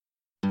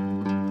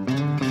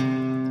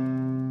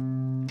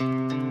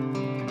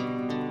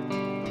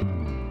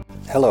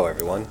Hello,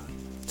 everyone.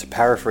 To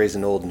paraphrase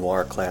an old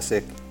noir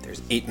classic,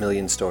 there's 8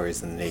 million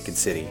stories in the Naked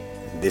City,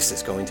 and this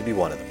is going to be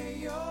one of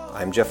them.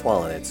 I'm Jeff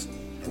Wallenitz,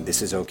 and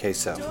this is OK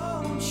So.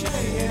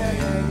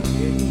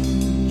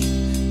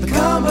 The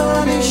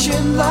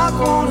combination lock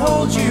won't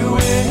hold you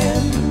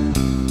in.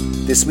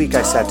 This week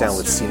I sat down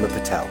with Seema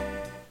Patel,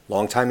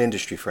 longtime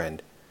industry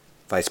friend,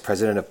 Vice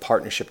President of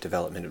Partnership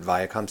Development at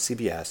Viacom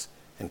CBS,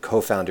 and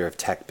co-founder of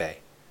TechBay.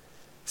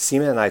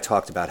 Seema and I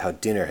talked about how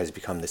dinner has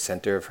become the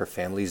center of her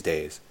family's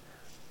days,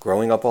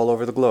 growing up all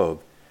over the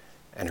globe,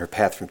 and her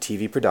path from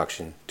TV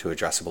production to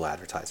addressable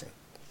advertising.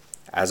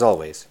 As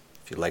always,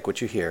 if you like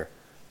what you hear,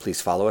 please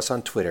follow us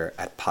on Twitter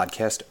at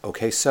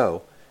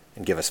PodcastOKSo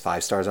and give us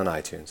 5 stars on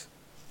iTunes.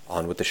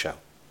 On with the show.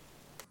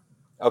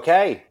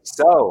 Okay,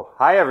 so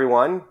hi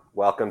everyone.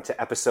 Welcome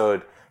to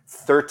episode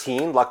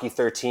 13, Lucky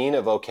 13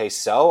 of OK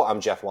So.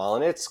 I'm Jeff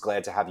Wallenitz.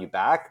 Glad to have you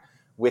back.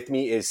 With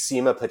me is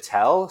Seema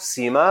Patel.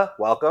 Seema,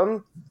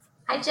 welcome.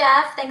 Hi,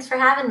 Jeff. Thanks for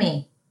having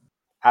me.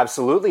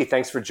 Absolutely.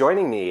 Thanks for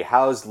joining me.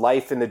 How's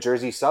life in the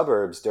Jersey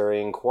suburbs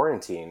during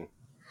quarantine?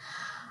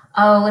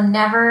 Oh,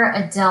 never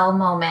a dull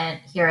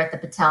moment here at the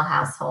Patel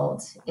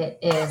household. It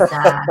is,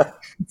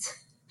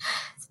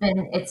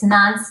 it's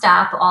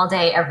nonstop all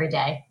day, every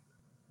day.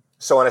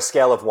 So on a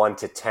scale of 1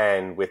 to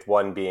 10, with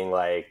 1 being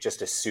like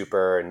just a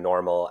super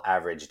normal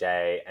average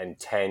day and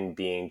 10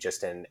 being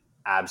just an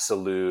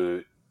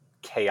absolute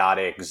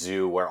chaotic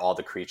zoo where all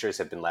the creatures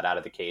have been let out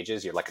of the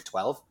cages, you're like a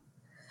 12?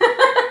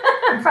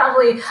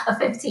 Probably a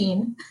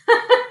 15.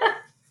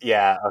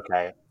 Yeah,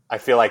 okay. I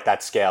feel like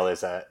that scale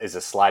is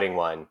a sliding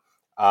one.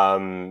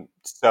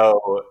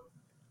 So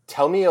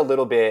tell me a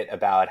little bit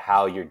about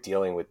how you're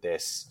dealing with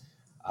this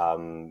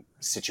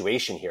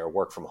situation here,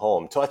 work from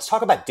home. So let's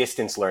talk about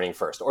distance learning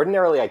first.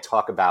 Ordinarily, I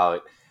talk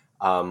about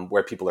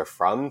where people are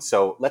from.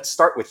 So let's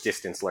start with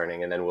distance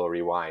learning and then we'll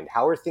rewind.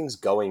 How are things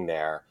going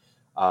there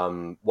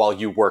while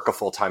you work a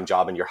full-time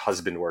job and your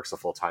husband works a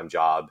full-time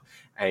job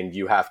and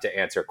you have to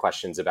answer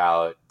questions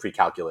about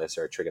pre-calculus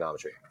or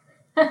trigonometry?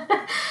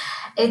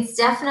 It's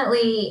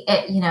definitely,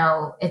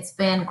 it's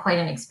been quite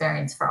an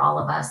experience for all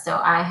of us. So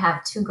I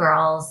have 2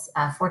 girls,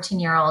 a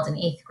 14-year-old in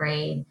 8th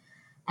grade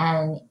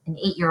and an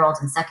 8-year-old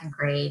in 2nd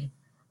grade.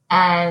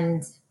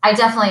 And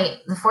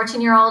the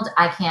 14-year-old,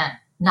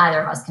 neither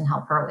of us can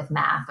help her with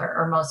math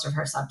or most of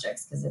her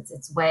subjects because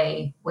it's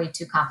way, way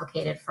too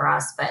complicated for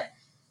us. But,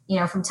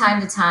 from time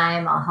to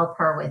time, I'll help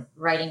her with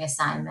writing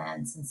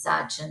assignments and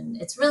such.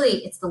 And it's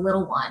the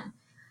little one.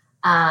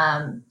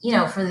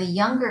 For the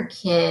younger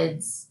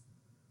kids,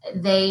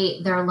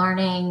 they're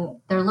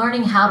learning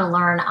how to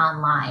learn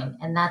online,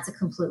 and that's a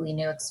completely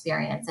new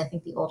experience. I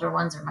think the older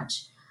ones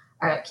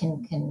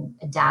can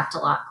adapt a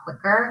lot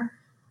quicker.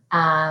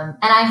 And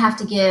I have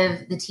to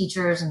give the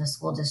teachers in the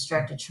school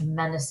district a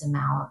tremendous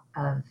amount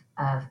of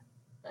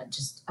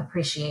just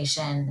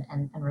appreciation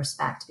and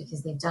respect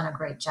because they've done a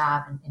great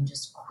job in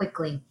just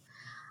quickly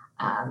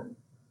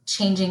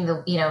changing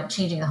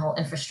the whole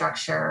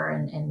infrastructure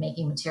and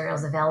making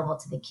materials available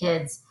to the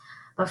kids.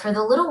 But for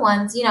the little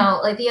ones,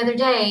 like the other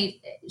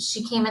day,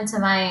 she came into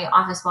my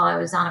office while I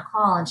was on a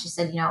call and she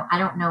said, I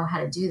don't know how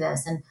to do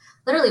this. And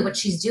literally what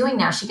she's doing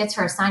now, she gets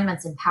her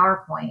assignments in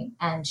PowerPoint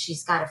and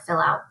she's got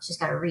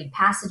to read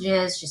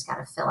passages. She's got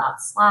to fill out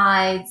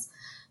slides.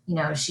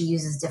 She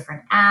uses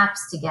different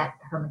apps to get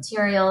her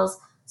materials.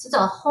 So it's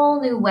a whole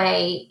new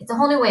way. It's a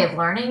whole new way of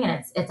learning,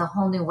 and it's a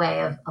whole new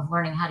way of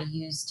learning how to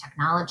use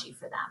technology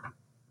for them.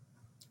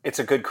 It's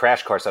a good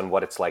crash course on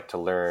what it's like to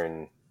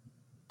learn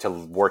to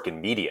work in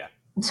media.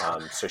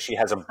 So she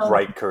has a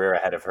bright career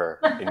ahead of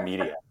her in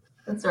media.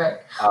 That's right.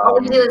 All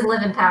we do is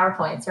live in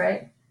PowerPoints,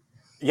 right?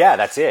 Yeah,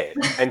 that's it.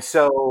 And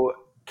so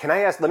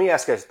let me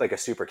ask a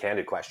super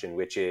candid question,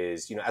 which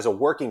is, as a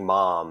working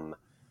mom,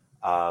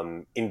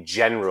 in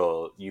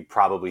general, you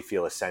probably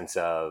feel a sense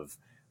of,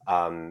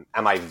 am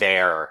I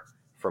there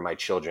for my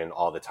children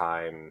all the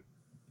time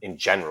in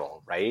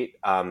general, right?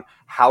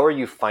 How are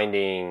you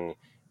finding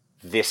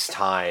this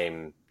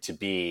time to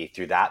be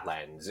through that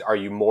lens? Are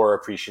you more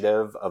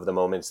appreciative of the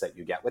moments that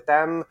you get with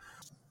them?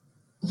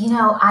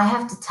 I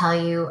have to tell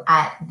you,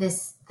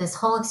 this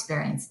whole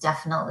experience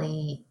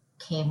definitely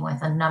came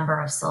with a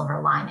number of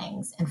silver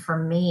linings. And for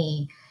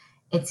me,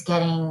 it's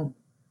getting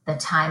the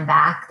time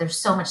back. There's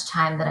so much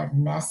time that I've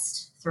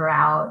missed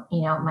throughout,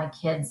 my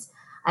kids.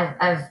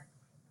 I've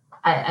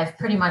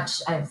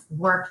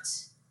worked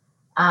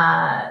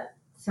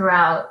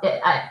throughout.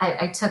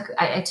 I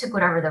took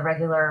whatever the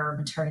regular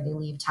maternity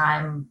leave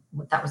time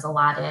that was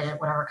allotted at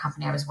whatever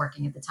company I was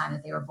working at the time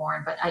that they were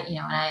born. But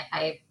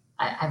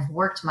I've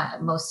worked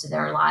most of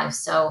their lives.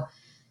 So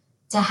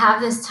to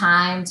have this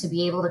time to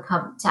be able to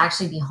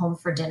actually be home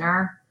for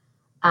dinner,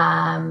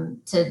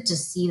 to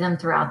see them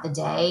throughout the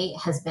day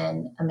has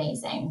been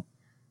amazing.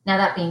 Now,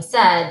 that being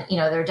said,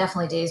 there are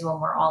definitely days when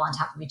we're all on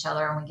top of each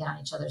other and we get on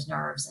each other's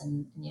nerves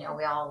and, we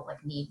all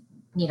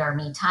need our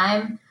me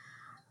time.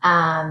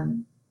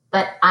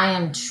 But I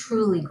am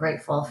truly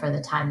grateful for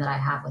the time that I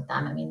have with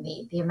them. I mean,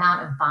 the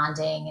amount of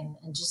bonding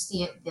and just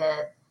the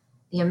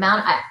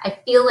amount, I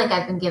feel like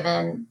I've been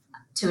given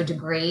to a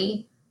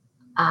degree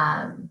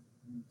um,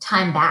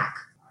 time back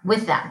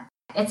with them.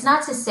 It's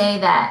not to say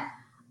that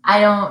I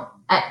don't,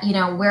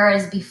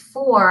 whereas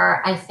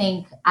before I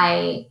think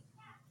I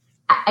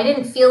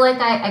didn't feel like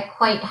I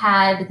quite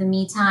had the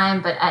me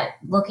time, but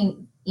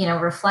looking,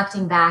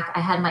 reflecting back,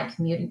 I had my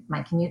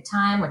commute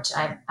time, which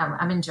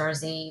I'm in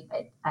Jersey.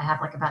 I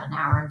have like about an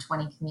hour and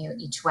 20 commute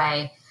each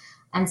way.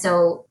 And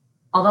so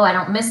although I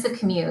don't miss the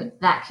commute,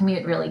 that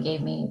commute really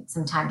gave me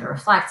some time to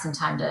reflect, some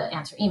time to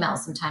answer emails,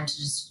 some time to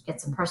just get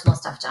some personal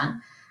stuff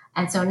done.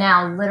 And so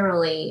now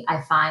literally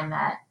I find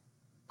that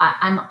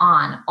I'm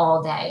on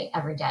all day,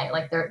 every day.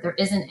 Like there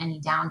isn't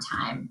any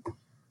downtime.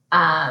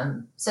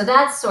 So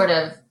that's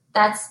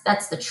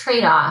the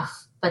trade off.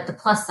 But the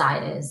plus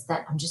side is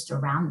that I'm just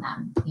around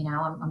them.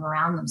 I'm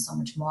around them so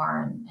much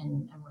more,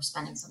 and we're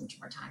spending so much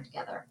more time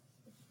together.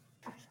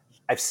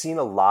 I've seen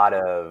a lot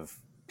of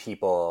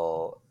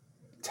people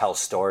tell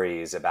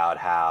stories about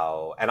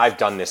how, and I've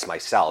done this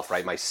myself,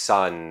 right? My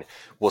son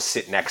will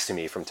sit next to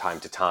me from time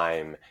to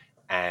time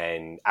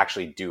and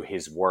actually do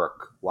his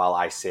work while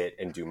I sit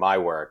and do my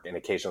work. And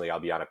occasionally I'll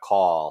be on a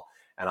call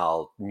and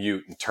I'll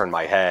mute and turn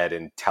my head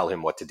and tell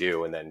him what to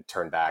do and then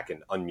turn back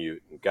and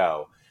unmute and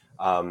go.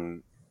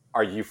 Um,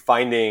 are you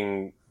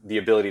finding the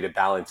ability to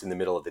balance in the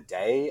middle of the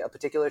day a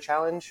particular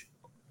challenge?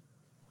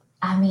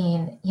 I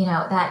mean,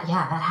 that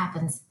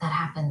happens. That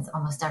happens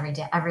almost every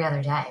day, every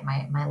other day.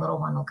 My little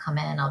one will come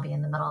in. I'll be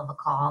in the middle of a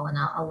call, and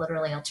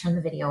I'll turn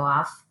the video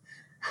off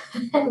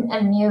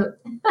and mute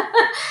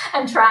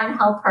and try and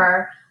help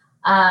her.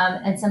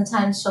 And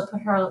sometimes she'll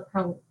put her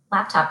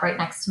laptop right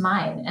next to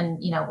mine, and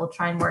we'll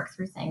try and work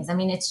through things. I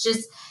mean,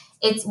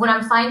 it's what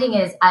I'm finding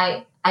is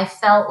I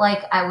felt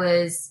like I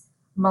was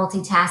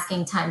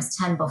multitasking times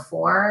 10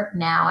 before.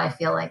 Now I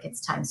feel like it's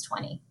times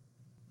 20.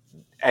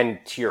 And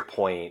to your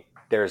point,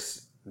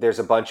 there's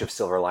a bunch of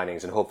silver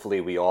linings, and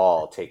hopefully we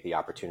all take the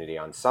opportunity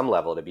on some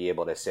level to be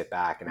able to sit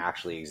back and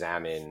actually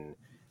examine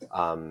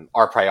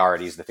our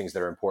priorities, the things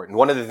that are important.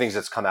 One of the things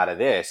that's come out of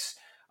this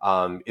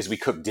is we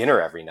cook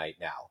dinner every night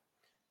now.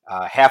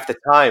 Half the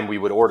time we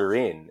would order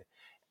in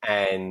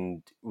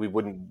and we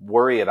wouldn't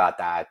worry about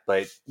that,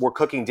 but we're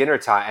cooking dinner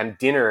time, and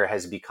dinner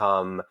has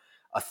become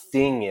a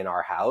thing in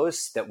our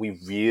house that we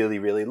really,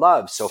 really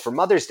love. So for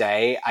Mother's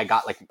Day, I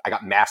got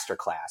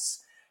Masterclass,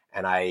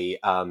 and I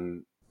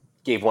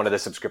gave one of the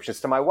subscriptions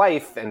to my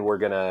wife, and we're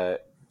gonna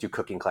do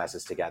cooking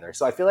classes together.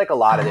 So I feel like a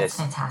lot Oh, of that's this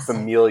fantastic.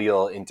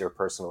 familial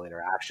interpersonal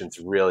interactions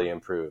really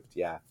improved.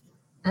 Yeah.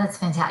 That's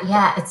fantastic.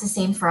 Yeah, it's the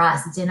same for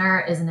us.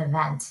 Dinner is an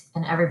event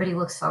and everybody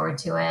looks forward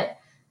to it.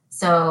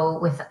 So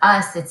with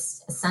us,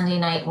 it's Sunday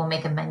night, we'll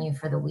make a menu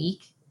for the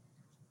week.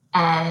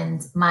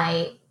 And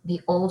the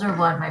older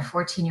one, my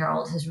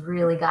 14-year-old, has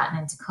really gotten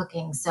into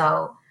cooking.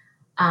 So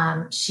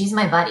she's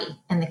my buddy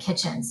in the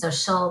kitchen. So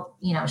she'll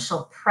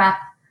prep.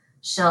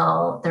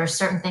 There are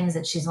certain things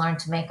that she's learned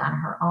to make on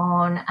her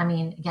own. I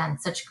mean, again,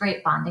 such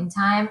great bonding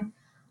time.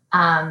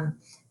 Um,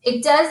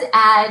 it does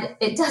add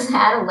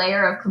a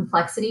layer of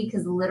complexity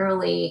because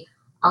literally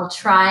I'll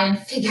try and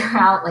figure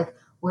out like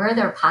where are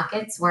there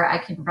pockets where I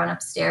can run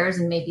upstairs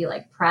and maybe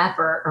like prep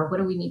or what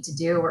do we need to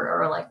do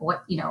or like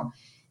what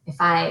if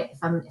I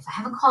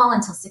have a call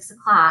until 6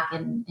 o'clock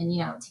and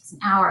it takes an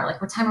hour,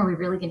 like what time are we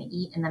really going to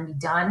eat and then be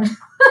done?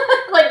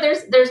 Like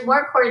there's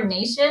more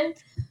coordination,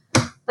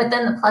 but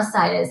then the plus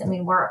side is, I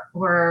mean,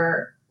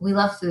 we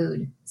love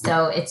food,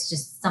 so it's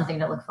just something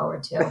to look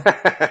forward to.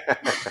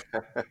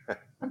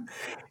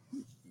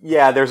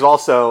 Yeah, there's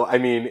also, I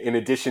mean, in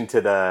addition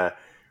to the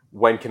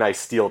when can I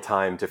steal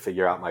time to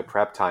figure out my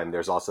prep time,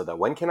 there's also the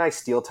when can I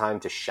steal time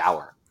to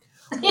shower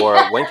or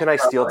Yeah, when can I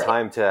steal totally,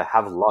 time to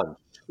have lunch?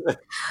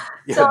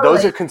 Yeah, those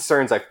totally. are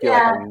concerns I feel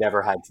like I Yeah,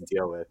 never had to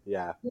deal with.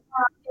 Yeah.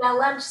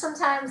 lunch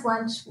sometimes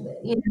lunch. I'll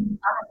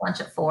have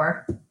lunch at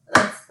 4.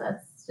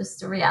 That's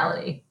just a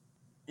reality.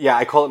 Yeah,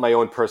 I call it my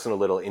own personal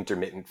little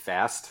intermittent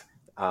fast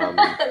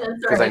That's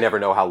because I right. never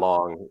know how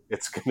long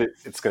it's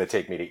gonna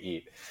take me to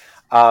eat.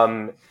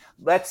 Um,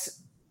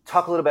 let's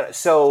talk a little bit.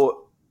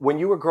 So, when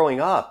you were growing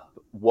up,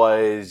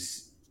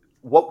 was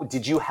what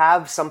did you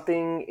have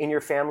something in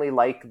your family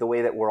like the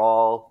way that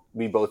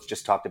we both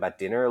just talked about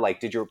dinner? Like,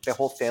 did the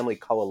whole family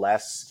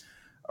coalesce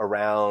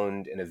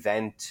around an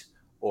event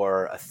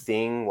or a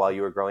thing while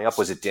you were growing up?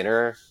 Was it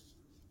dinner?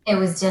 It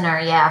was dinner.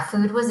 Yeah,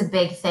 food was a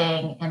big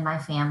thing in my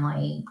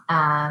family.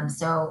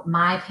 So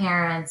my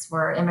parents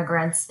were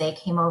immigrants. They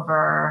came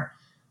over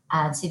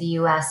to the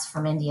U.S.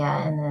 from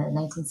India in the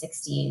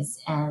 1960s,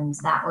 and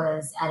that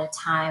was at a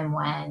time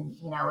when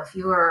if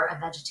you were a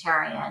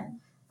vegetarian,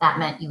 that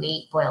meant you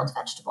ate boiled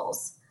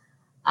vegetables.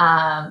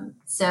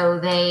 So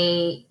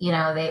they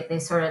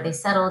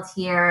settled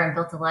here and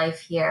built a life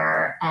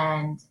here.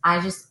 And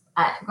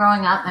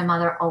growing up, my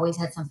mother always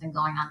had something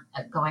going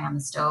on the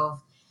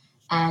stove,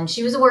 and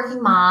she was a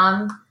working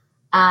mom.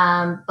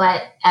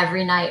 But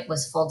every night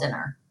was full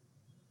dinner.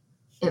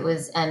 It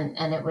was, and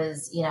it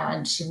was,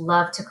 and she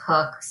loved to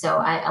cook. So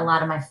a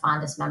lot of my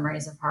fondest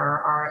memories of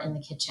her are in the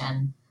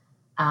kitchen.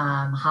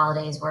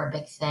 Holidays were a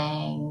big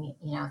thing.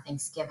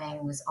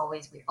 Thanksgiving was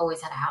we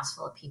always had a house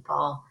full of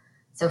people.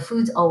 So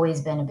food's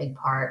always been a big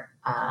part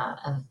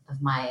of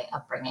my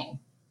upbringing.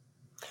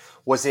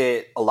 Was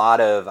it a lot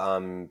of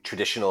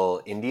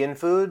traditional Indian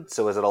food?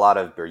 So was it a lot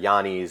of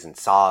biryanis and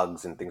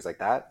sags and things like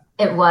that?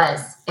 It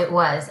was. It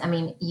was. I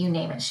mean, you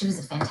name it. She was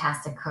a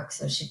fantastic cook.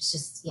 So she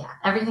just, yeah,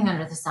 everything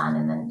under the sun.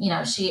 And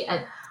then, she,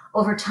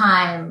 over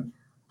time,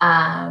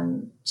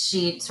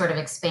 she sort of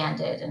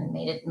expanded and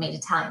made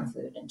Italian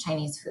food and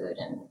Chinese food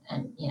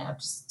and,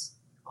 just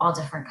all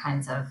different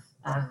kinds of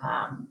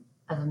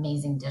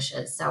amazing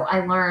dishes. So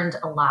I learned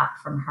a lot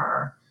from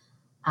her.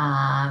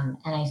 And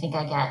I think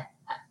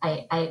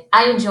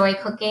I enjoy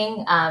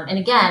cooking. And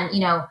again,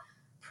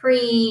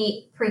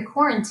 pre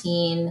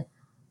quarantine,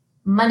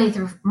 Monday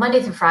through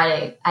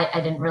Friday,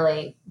 I didn't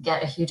really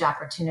get a huge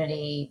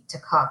opportunity to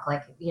cook.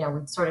 Like,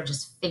 we'd sort of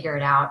just figure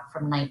it out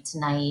from night to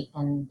night.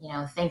 And,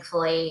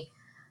 thankfully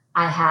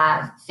I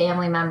have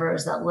family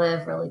members that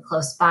live really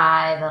close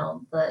by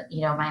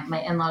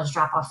my in-laws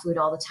drop off food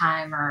all the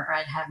time, or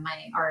I'd have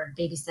our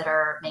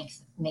babysitter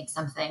make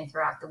something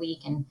throughout the week.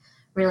 And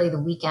really the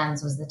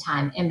weekends was the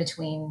time in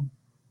between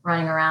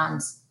running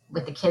around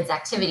with the kids'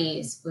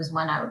 activities was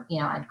when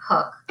I'd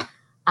cook.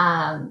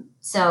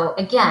 So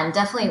again,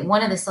 definitely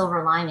one of the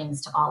silver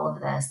linings to all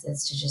of this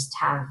is to just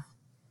have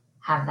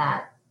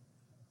that,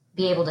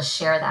 be able to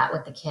share that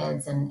with the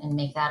kids and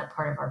make that a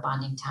part of our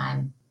bonding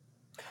time.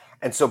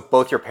 And so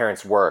both your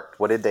parents worked.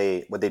 What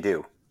they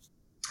do?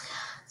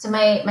 So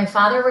my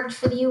father worked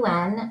for the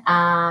UN,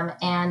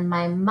 and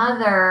my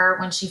mother,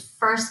 when she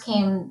first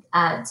came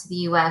to the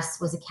US,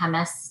 was a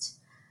chemist.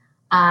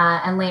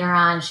 And later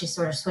on, she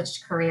sort of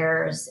switched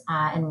careers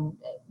and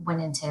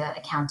went into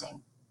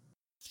accounting.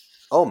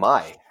 Oh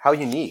my, how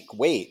unique.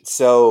 Wait,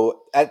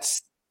 so that's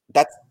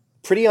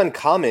pretty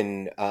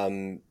uncommon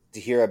to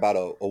hear about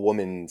a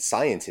woman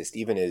scientist,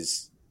 even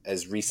as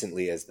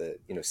recently as the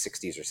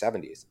 60s or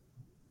 70s.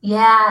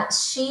 Yeah,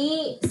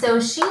 she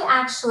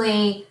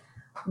actually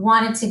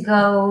wanted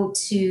to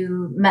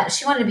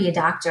she wanted to be a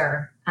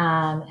doctor.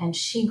 And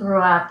she grew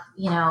up,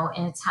 in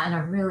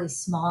a really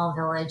small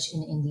village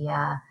in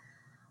India.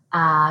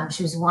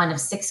 She was one of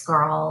six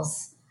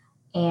girls,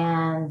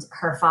 and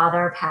her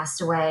father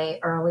passed away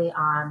early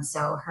on.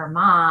 So her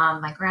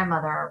mom, my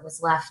grandmother,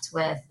 was left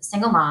with a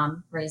single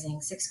mom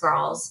raising six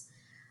girls.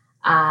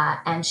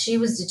 And she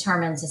was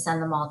determined to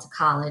send them all to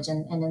college.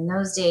 And in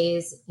those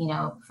days,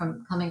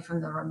 from coming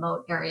from the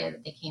remote area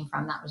that they came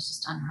from, that was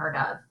just unheard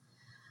of.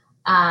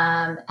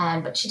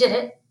 But she did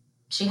it.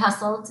 She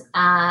hustled.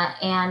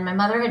 And my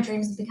mother had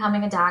dreams of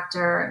becoming a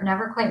doctor,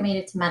 never quite made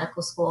it to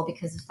medical school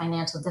because of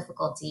financial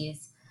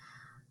difficulties.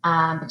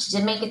 But she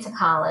did make it to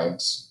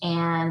college,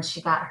 and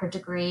she got her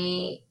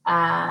degree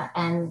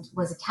and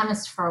was a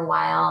chemist for a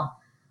while.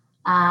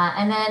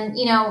 And then,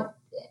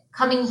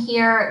 coming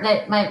here,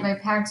 that my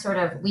parents sort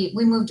of, we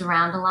moved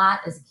around a lot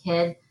as a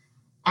kid.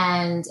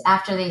 And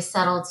after they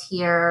settled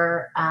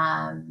here,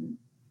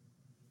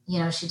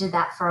 she did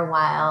that for a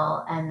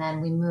while. And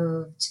then we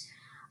moved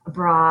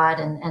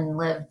abroad and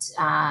lived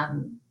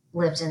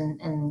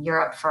in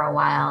Europe for a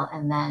while.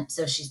 And then,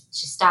 so she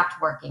stopped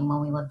working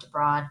when we lived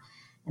abroad.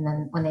 And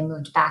then when they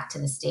moved back to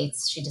the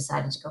States, she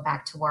decided to go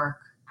back to work.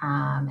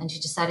 And she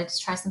decided to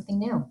try something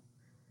new.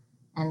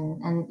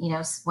 And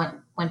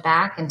went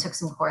back and took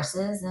some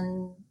courses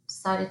and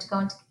decided to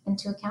go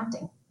into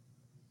accounting.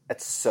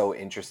 That's so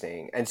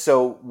interesting. And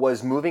so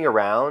was moving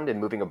around and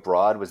moving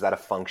abroad, was that a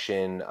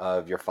function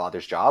of your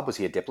father's job? Was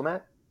he a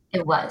diplomat?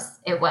 It was.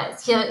 It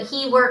was.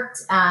 He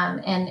worked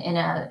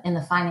in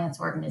the finance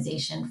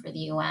organization for the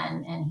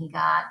UN, and he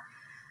got,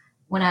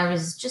 when I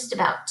was just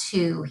about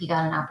two, he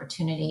got an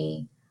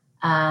opportunity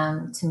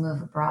to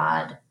move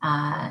abroad,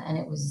 and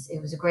it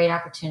was a great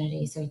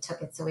opportunity. So he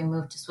took it. So we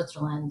moved to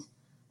Switzerland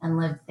and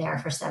lived there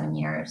for 7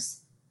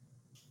 years.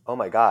 Oh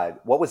my God.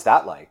 What was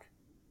that like?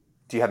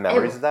 Do you have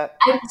memories of that?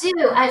 I do.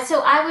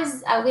 So I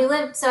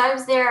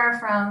was there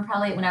from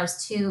probably when I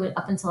was two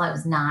up until I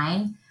was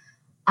nine.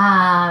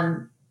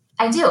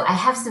 I do. I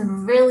have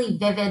some really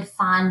vivid,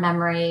 fond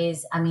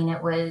memories. I mean,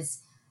 it was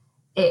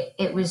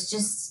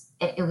just,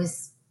 it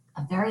was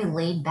a very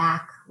laid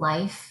back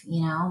life.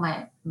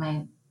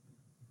 My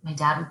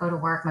dad would go to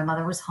work. My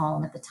mother was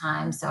home at the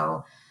time.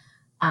 So,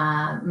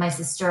 my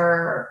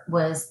sister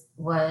was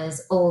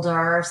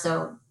older.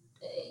 So,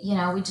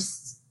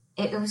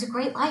 it was a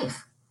great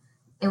life.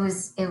 It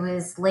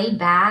was laid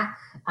back.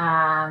 We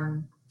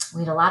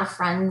had a lot of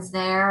friends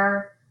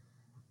there.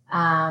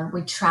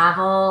 We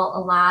travel a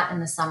lot in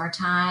the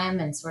summertime,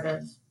 and sort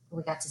of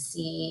we got to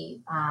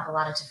see a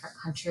lot of different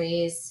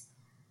countries.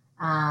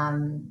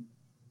 Um,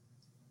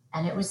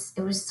 and it was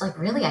like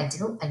really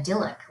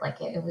idyllic. Like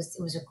it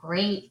was a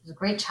great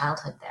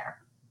childhood there.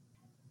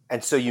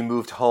 And so you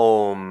moved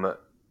home,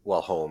 well,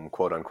 home,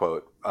 quote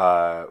unquote,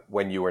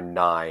 when you were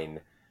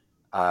nine,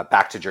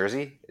 back to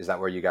Jersey. Is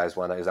that where you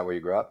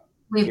grew up?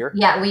 We Here?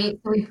 yeah we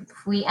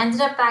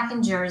ended up back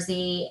in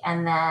Jersey,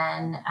 and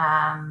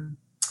then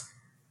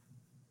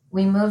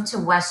we moved to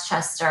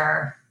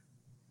Westchester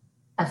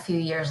a few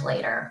years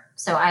later.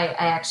 So I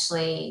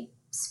actually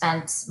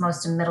spent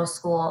most of middle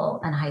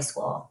school and high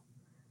school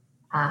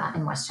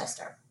in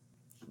Westchester.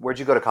 Where'd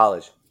you go to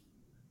college?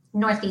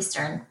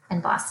 Northeastern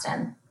in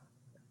Boston.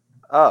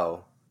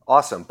 Oh,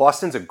 awesome.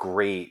 Boston's a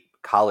great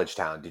college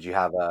town. Did you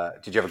have a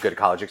good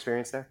college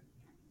experience there?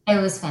 It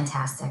was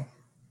fantastic.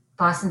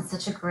 Boston's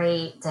such a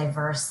great,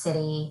 diverse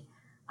city.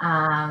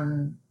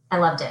 I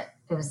loved it.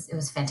 It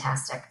was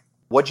fantastic.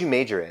 What'd you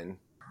major in?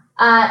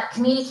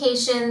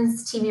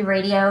 Communications, TV,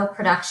 radio,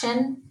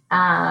 production.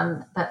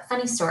 But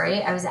funny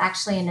story, I was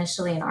actually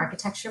initially an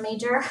architecture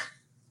major.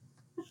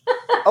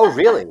 Oh,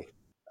 really?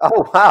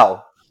 Oh,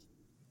 wow.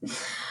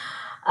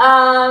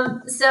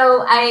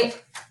 So I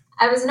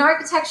was an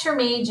architecture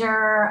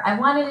major. I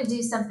wanted to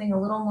do something a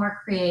little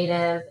more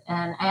creative,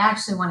 and I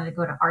actually wanted to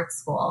go to art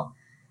school.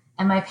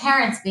 And my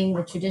parents, being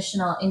the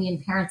traditional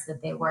Indian parents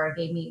that they were,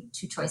 gave me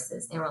two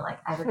choices. They were like,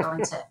 either go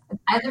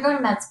to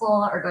med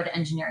school or go to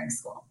engineering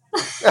school.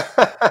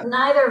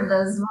 Neither of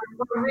those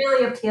were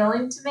really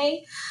appealing to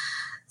me.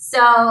 So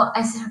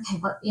I said, okay,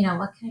 what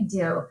can I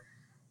do?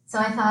 So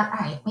I thought, all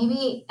right,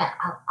 maybe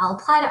I'll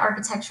apply to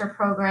architecture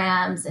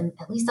programs, and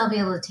at least I'll be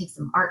able to take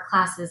some art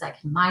classes. I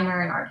can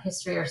minor in art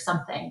history or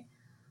something.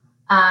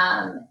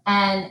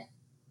 And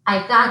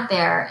I got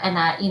there, and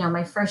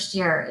my first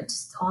year,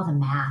 it's just all the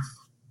math.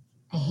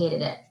 I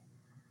hated it.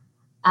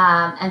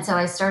 And so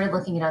I started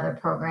looking at other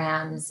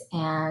programs,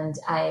 and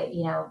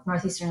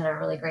Northeastern had a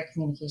really great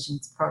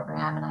communications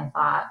program, and I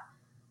thought,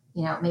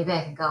 maybe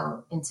I could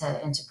go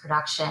into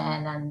production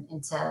and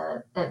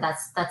into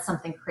that's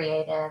something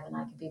creative, and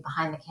I could be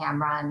behind the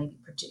camera and maybe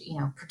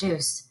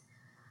produce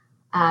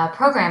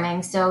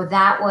programming. So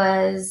that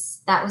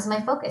was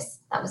my focus.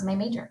 That was my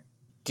major.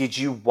 Did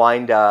you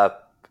wind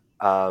up,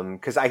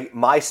 because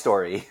my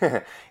story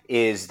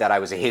is that I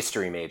was a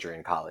history major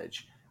in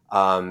college.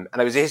 And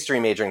I was a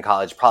history major in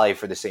college probably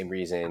for the same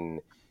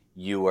reason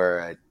you were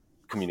a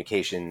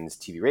communications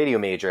TV radio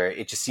major.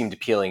 It just seemed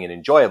appealing and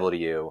enjoyable to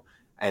you.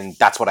 And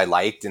that's what I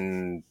liked.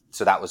 And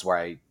so that was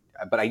where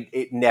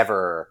it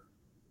never,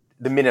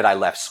 the minute I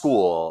left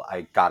school,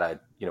 I got a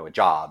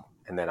job.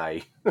 And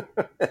then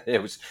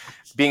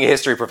being a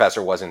history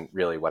professor wasn't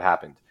really what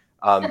happened.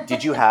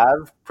 Did you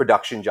have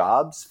production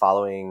jobs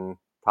following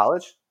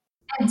college?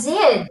 I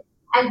did.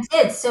 I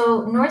did.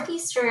 So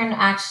Northeastern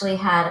actually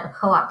had a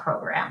co-op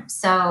program.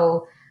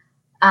 So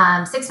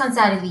 6 months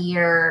out of the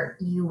year,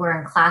 you were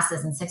in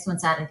classes, and 6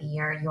 months out of the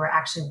year, you were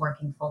actually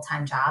working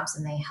full-time jobs,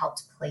 and they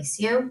helped place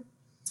you.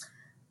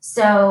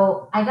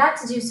 So I got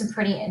to do some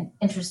pretty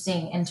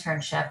interesting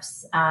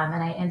internships,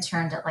 and I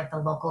interned at like the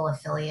local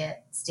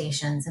affiliate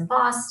stations in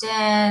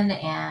Boston,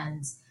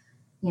 and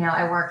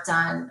I worked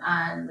on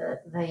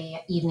the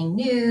evening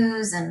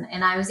news,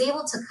 and I was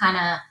able to kind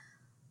of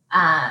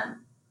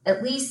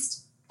at least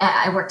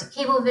I worked at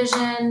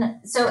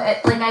Cablevision, so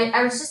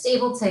I was just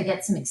able to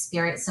get some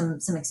experience,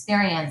 some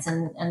experience,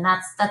 and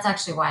that's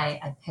actually why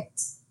I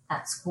picked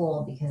that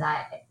school, because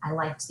I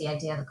liked the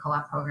idea of the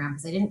co-op program,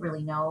 because I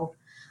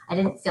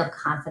didn't feel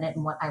confident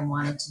in what I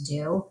wanted to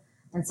do,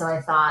 and so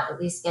I thought at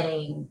least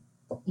getting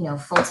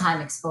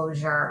full-time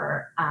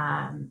exposure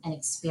and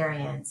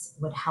experience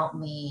would help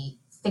me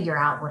figure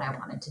out what I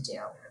wanted to do.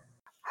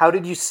 How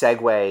did you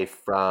segue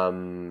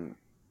from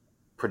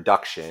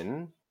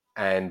production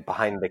and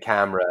behind the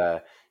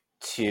camera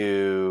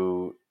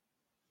to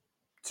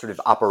sort of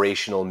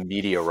operational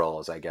media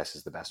roles, I guess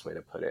is the best way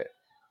to put it?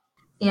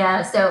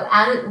 Yeah. So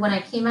when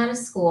I came out of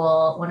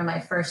school, one of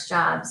my first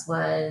jobs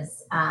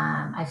was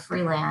I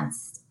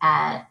freelanced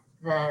at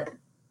the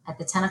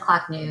 10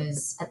 o'clock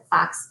news at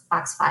Fox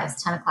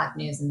 5's 10 o'clock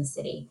news in the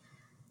city.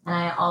 And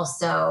I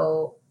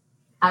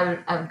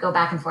would go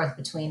back and forth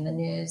between the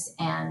news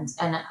and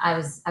I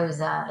was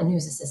a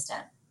news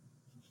assistant.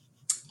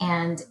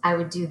 And I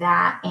would do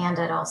that. And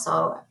I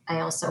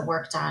also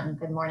worked on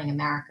Good Morning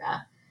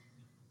America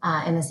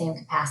in the same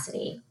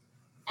capacity.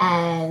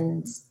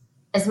 And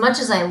as much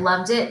as I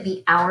loved it,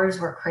 the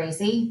hours were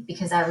crazy,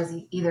 because I was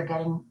either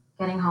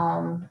getting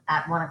home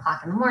at 1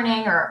 o'clock in the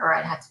morning, or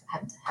I'd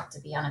have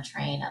to be on a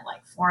train at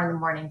like 4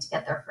 a.m. to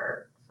get there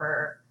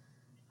for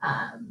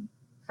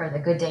the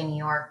Good Day New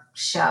York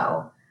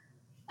show.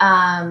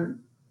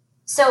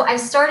 So I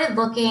started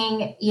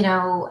looking,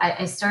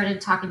 I started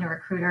talking to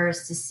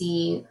recruiters to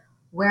see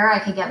where I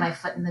could get my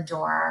foot in the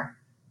door,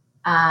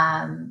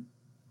 on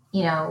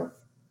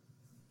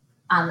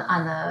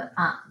the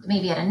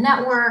maybe at a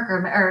network,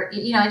 or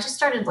I just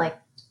started like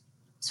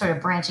sort of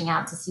branching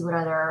out to see what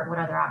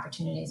other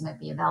opportunities might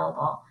be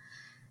available.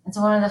 And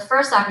so one of the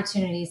first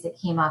opportunities that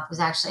came up was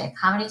actually at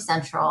Comedy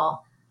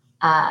Central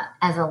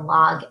as a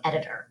log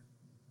editor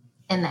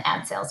in the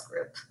ad sales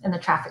group, in the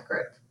traffic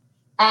group.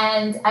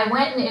 And I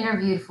went and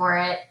interviewed for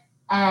it,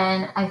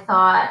 and I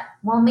thought,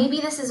 well,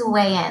 maybe this is a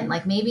way in.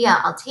 Like, maybe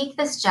I'll take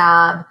this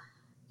job,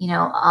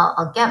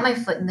 I'll get my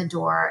foot in the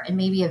door, and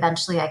maybe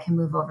eventually I can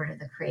move over to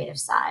the creative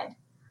side.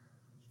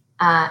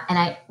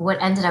 And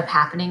what ended up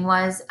happening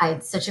was I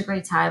had such a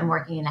great time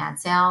working in ad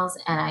sales,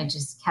 and I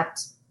just kept,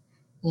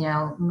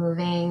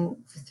 moving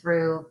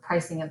through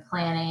pricing and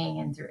planning,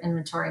 and through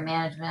inventory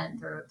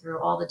management, through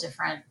all the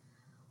different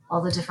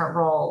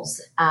roles.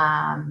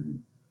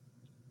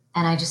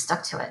 And I just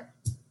stuck to it.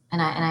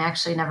 and I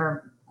actually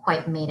never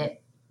quite made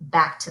it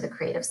back to the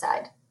creative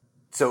side.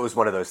 So it was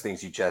one of those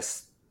things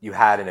you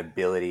had an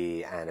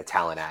ability and a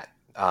talent at,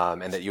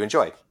 and that you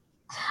enjoyed.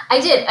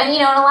 I did, and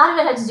and a lot of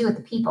it had to do with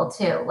the people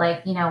too.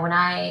 Like when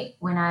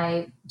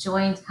I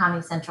joined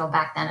Comedy Central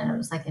back then, and it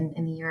was like in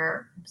the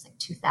year, it was like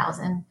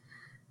 2000,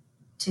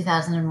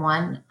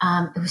 2001.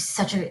 It was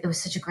such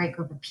a great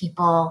group of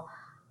people.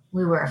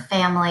 We were a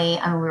family.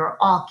 I mean, we were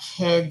all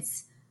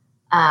kids,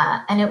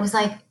 and it was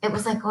like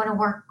going to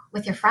work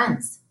with your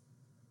friends,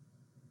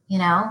 you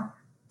know.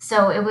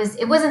 So it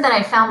wasn't that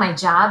I found my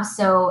job.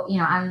 So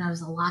I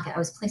was a log. I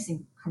was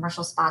placing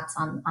commercial spots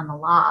on the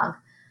log.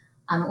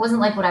 It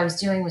wasn't like what I was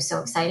doing was so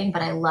exciting,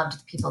 but I loved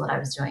the people that I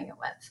was doing it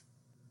with.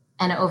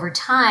 And over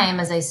time,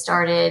 as I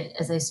started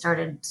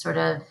sort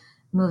of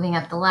moving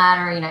up the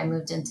ladder, I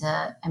moved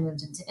into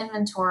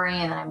inventory,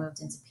 and then I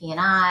moved into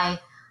P&I.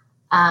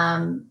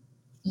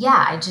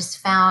 Yeah, I just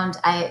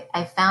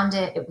I found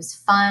it. It was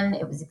fun.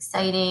 It was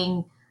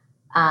exciting.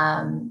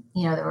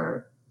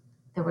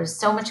 There was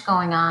so much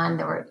going on.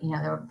 There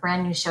were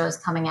brand new shows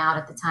coming out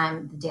at the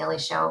time. The Daily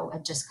Show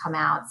had just come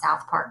out.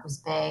 South Park was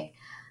big.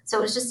 So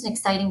it was just an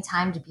exciting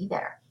time to be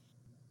there.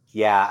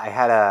 Yeah, I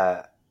had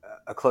a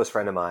close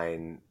friend of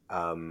mine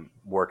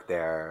worked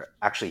there.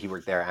 Actually, he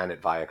worked there and at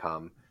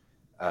Viacom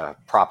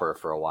proper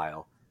for a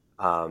while.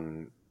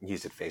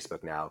 He's at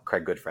Facebook now.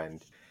 Craig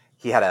Goodfriend.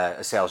 He had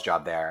a sales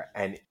job there,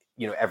 and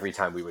every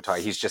time we would talk,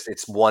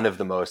 it's one of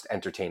the most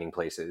entertaining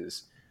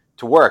places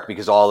to work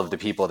because all of the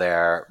people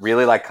there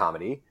really like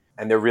comedy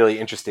and they're really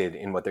interested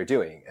in what they're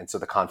doing, and so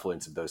the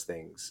confluence of those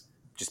things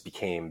just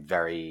became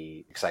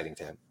very exciting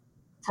to him.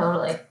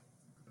 Totally.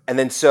 And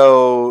then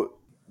so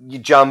you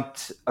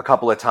jumped a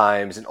couple of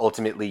times and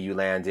ultimately you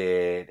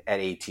landed at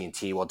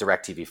AT&T, well,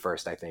 DirecTV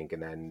first, I think.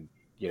 And then,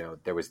 you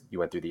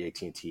went through the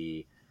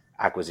AT&T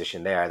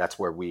acquisition there. That's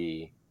where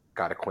we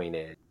got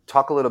acquainted.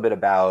 Talk a little bit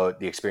about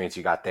the experience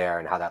you got there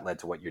and how that led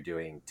to what you're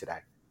doing today.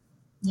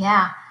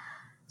 Yeah.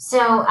 So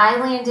I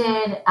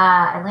landed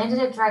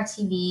at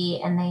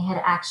DirecTV, and they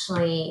had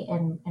actually,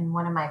 in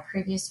one of my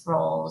previous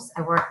roles,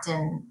 I worked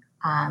in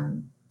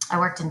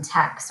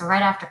tech. So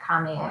right after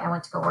comedy, I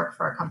went to go work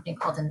for a company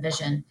called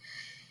Envision,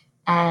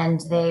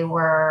 and they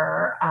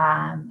were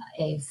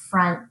a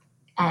front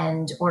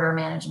end order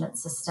management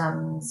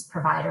systems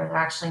provider. They're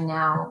actually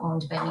now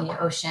owned by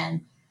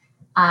MediaOcean,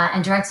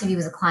 and DirecTV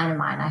was a client of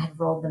mine. I had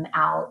rolled them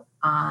out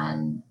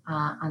on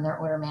their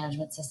order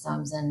management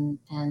systems, and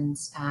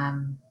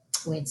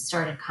we'd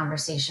started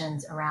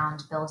conversations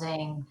around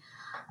building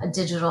a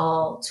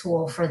digital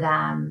tool for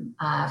them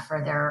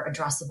for their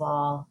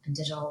addressable and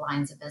digital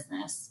lines of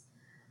business.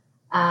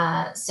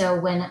 So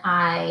when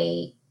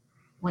I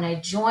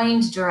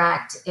joined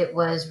Direct, it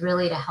was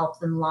really to help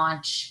them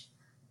launch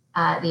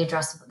their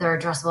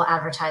addressable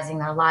advertising,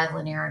 their live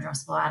linear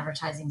addressable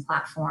advertising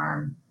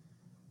platform.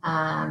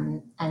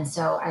 And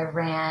so I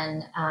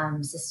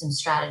ran system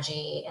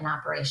strategy and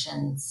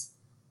operations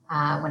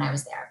when I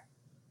was there.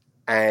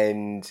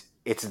 And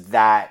it's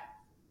that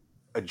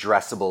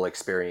addressable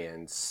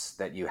experience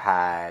that you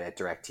had at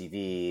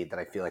DirecTV that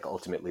I feel like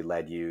ultimately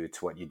led you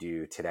to what you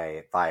do today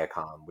at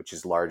Viacom, which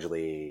is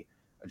largely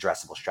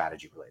addressable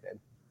strategy related.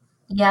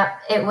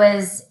 Yep, it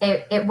was.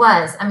 It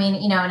was. I mean,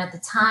 and at the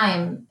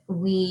time,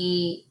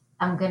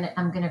 I'm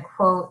gonna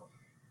quote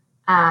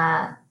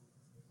my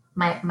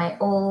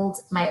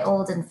old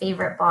and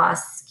favorite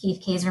boss,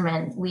 Keith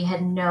Kaiserman. We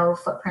had no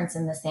footprints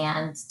in the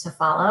sand to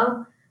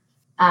follow.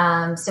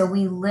 So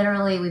we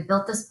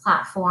built this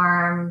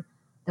platform.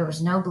 There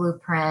was no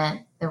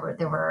blueprint. We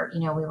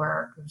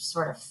were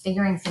sort of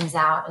figuring things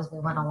out as we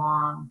went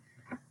along.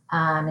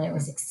 And it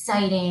was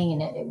exciting.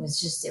 And it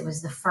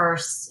was the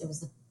first,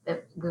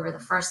 we were the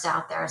first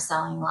out there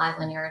selling live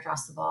linear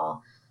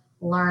addressable,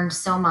 learned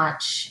so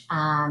much.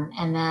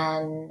 And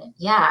then,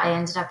 I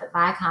ended up at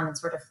Viacom and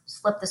sort of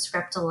flipped the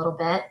script a little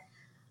bit.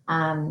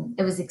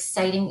 It was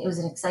exciting. It was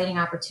an exciting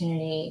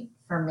opportunity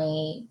for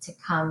me to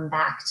come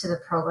back to the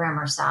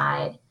programmer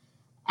side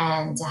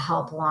and to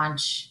help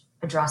launch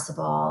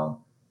addressable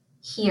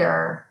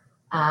here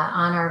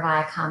on our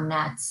Viacom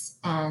nets,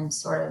 and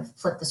sort of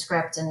flip the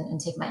script and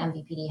take my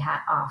MVPD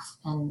hat off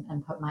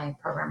and put my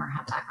programmer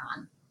hat back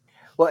on.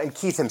 Well, and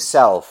Keith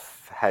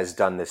himself has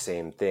done the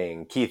same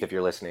thing. Keith, if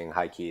you're listening,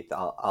 hi Keith.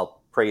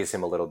 I'll praise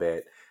him a little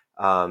bit.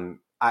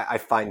 I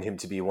find him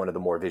to be one of the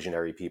more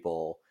visionary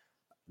people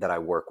that I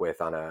work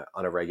with on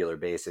a regular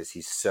basis.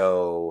 He's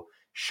so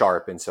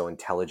sharp and so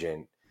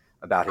intelligent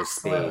about his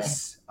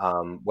space,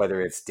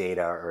 whether it's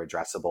data or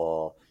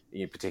addressable,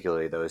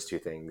 particularly those two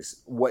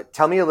things.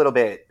 Tell me a little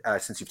bit,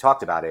 since you've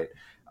talked about it,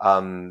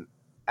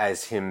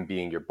 as him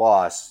being your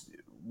boss,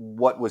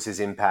 what was his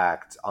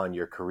impact on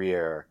your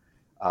career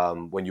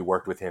when you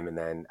worked with him, and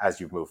then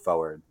as you've moved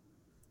forward?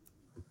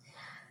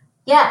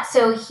 Yeah,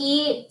 so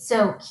Keith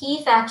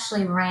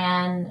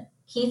ran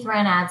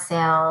ad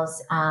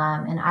sales,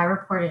 and I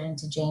reported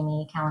into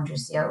Jamie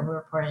Calandruccio, who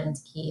reported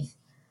into Keith.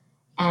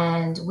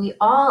 And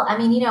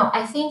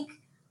I think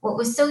what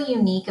was so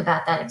unique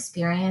about that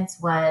experience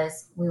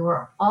was we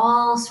were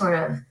all sort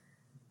of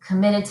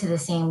committed to the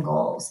same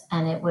goals.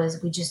 And it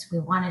was, we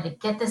wanted to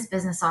get this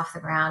business off the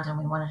ground and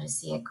we wanted to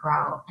see it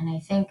grow. And I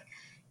think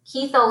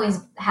Keith always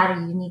had a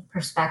unique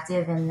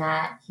perspective in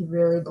that he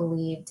really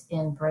believed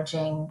in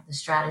bridging the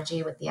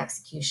strategy with the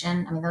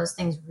execution. I mean, those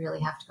things really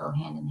have to go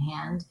hand in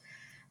hand.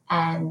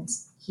 And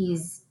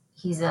he's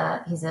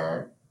got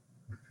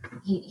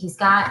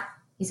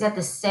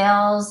the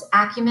sales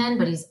acumen,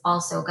 but he's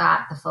also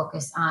got the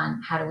focus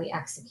on how do we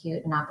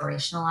execute and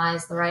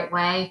operationalize the right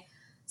way.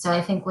 So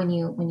I think when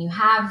you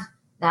have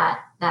that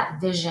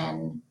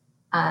vision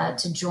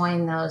to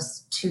join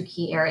those two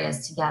key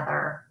areas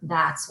together,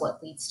 that's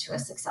what leads to a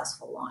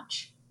successful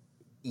launch.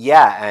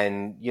 Yeah,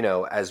 and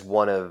as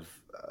one of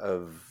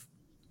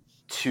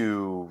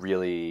two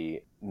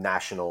really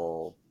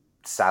national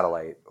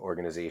satellite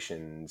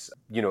organizations,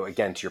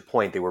 again, to your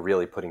point, they were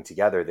really putting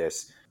together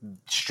this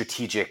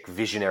strategic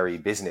visionary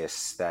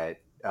business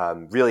that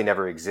really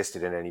never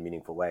existed in any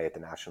meaningful way at the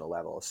national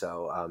level.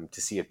 So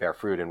to see it bear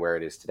fruit and where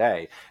it is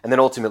today, and then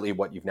ultimately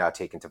what you've now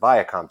taken to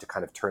Viacom to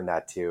kind of turn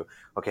that to,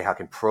 okay, how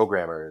can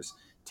programmers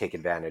take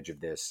advantage of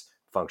this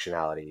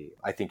functionality,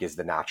 I think is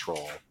the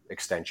natural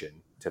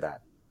extension to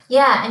that.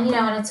 Yeah, and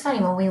it's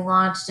funny, when we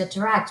launched at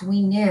Direct,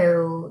 we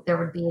knew there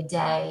would be a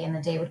day, and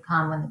the day would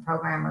come when the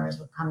programmers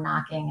would come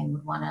knocking and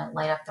would want to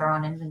light up their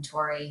own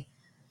inventory.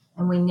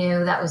 And we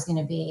knew that was going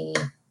to be,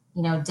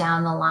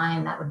 down the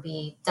line, that would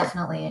be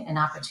definitely an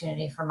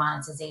opportunity for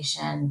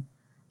monetization.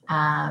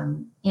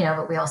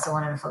 But we also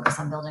wanted to focus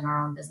on building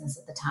our own business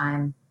at the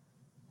time,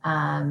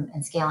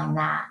 and scaling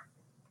that.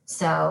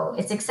 So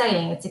it's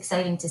exciting. It's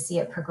exciting to see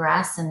it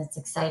progress, and it's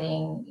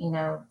exciting,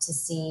 to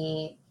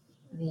see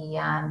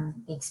the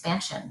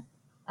expansion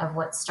of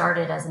what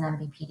started as an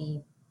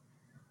MVPD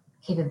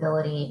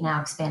capability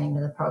now expanding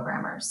to the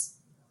programmers.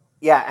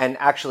 Yeah, and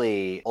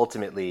actually,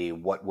 ultimately,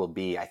 what will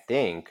be, I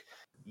think,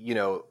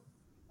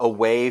 a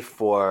way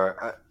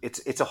for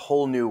it's a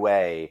whole new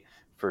way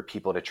for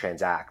people to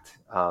transact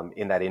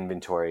in that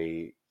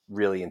inventory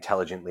really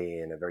intelligently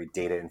in a very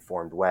data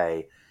informed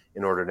way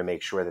in order to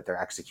make sure that they're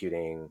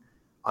executing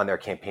on their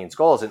campaign's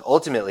goals, and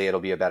ultimately, it'll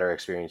be a better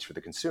experience for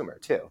the consumer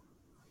too.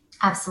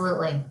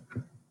 Absolutely,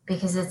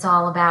 because it's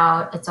all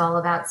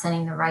about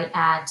sending the right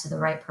ad to the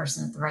right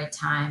person at the right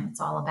time. It's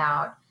all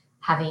about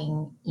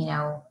having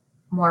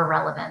more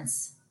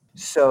relevance.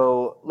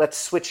 So let's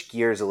switch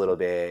gears a little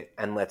bit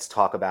and let's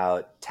talk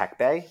about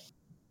TechBay.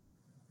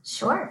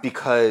 Sure.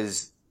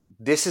 Because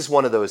this is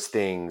one of those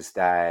things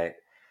that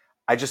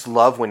I just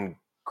love when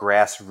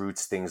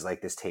grassroots things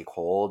like this take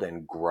hold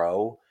and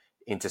grow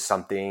into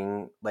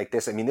something like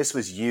this. I mean, this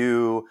was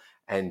you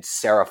and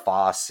Sarah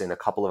Foss and a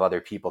couple of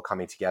other people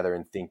coming together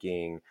and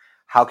thinking,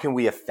 how can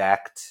we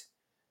affect,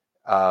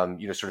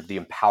 sort of the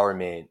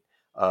empowerment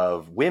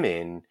of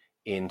women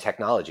in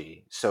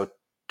technology? So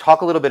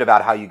talk a little bit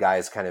about how you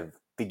guys kind of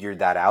figured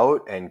that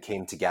out and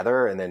came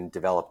together and then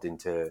developed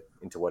into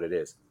what it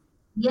is.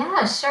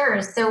 Yeah,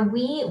 sure. So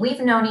we've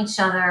known each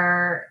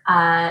other,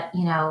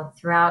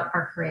 throughout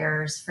our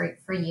careers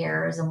for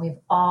years, and we've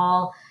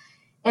all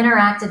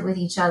interacted with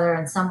each other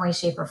in some way,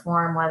 shape, or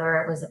form,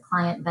 whether it was a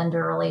client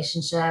vendor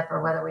relationship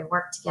or whether we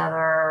worked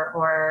together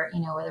or,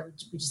 whether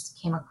we just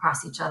came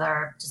across each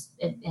other just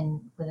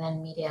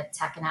within media,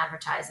 tech, and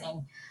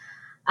advertising.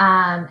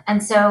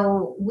 And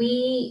so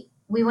we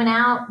went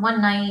out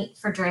one night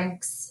for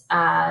drinks,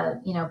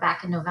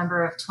 back in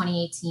November of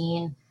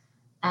 2018,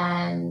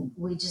 and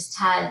we just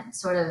had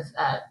sort of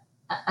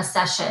a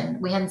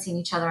session. We hadn't seen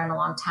each other in a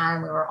long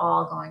time. We were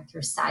all going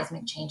through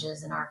seismic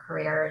changes in our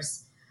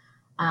careers.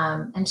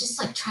 And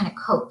just like trying to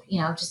cope,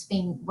 just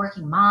being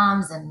working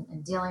moms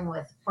and dealing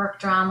with work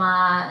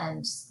drama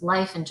and just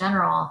life in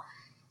general.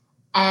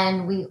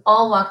 And we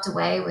all walked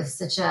away with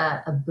such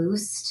a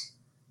boost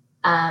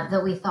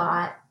that we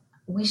thought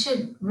we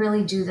should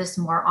really do this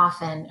more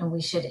often, and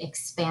we should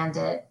expand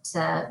it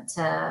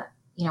to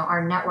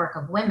our network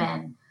of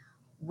women.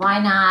 Why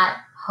not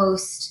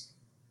host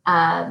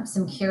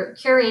some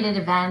curated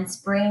events,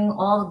 bring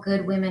all the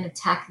good women of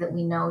tech that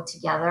we know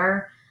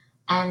together,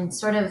 and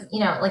sort of,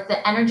 like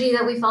the energy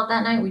that we felt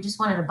that night, we just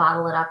wanted to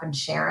bottle it up and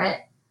share it.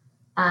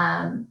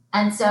 And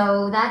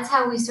so that's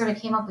how we sort of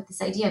came up with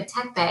this idea of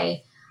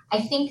TechBay.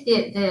 I think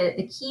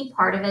the key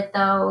part of it,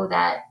 though,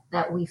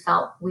 that we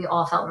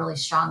all felt really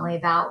strongly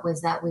about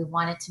was that we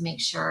wanted to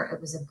make sure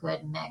it was a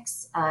good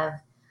mix of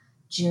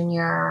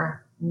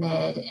junior,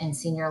 mid, and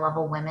senior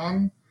level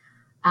women,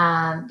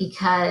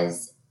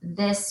 because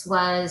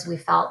we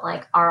felt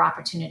like our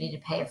opportunity to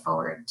pay it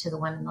forward to the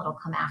women that'll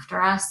come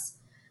after us.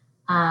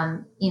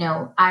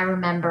 I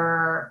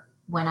remember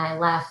when I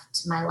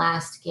left my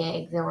last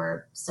gig, there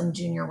were some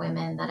junior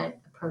women that had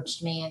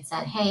approached me and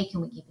said, "Hey,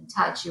 can we keep in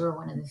touch? You were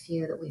one of the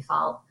few that we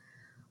felt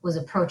was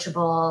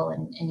approachable,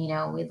 and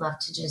we'd love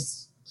to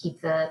just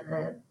keep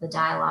the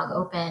dialogue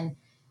open."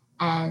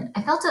 And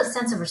I felt a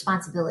sense of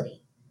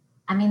responsibility.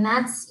 I mean,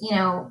 that's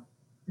on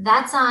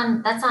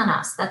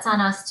us. That's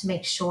on us to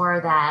make sure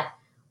that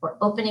we're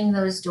opening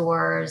those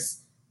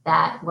doors,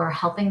 that we're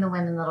helping the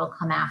women that'll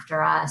come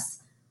after us.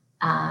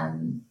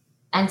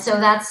 And so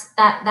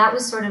that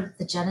was sort of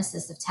the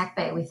genesis of Tech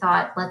Bay. We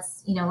thought,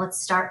 let's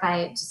start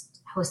by just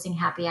hosting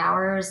happy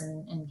hours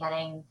and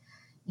getting,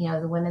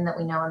 the women that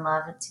we know and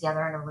love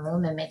together in a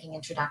room and making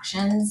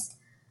introductions.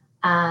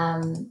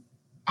 And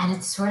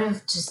it's sort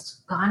of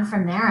just gone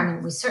from there. I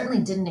mean, we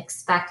certainly didn't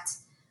expect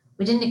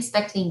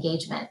the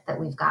engagement that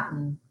we've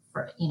gotten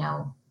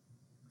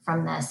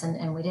from this,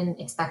 and we didn't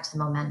expect the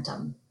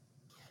momentum.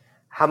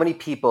 How many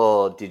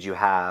people did you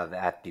have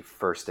at the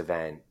first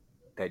event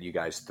that you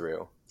guys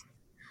threw?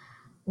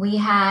 We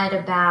had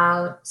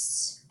about,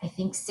 I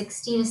think,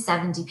 60 to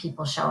 70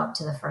 people show up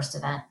to the first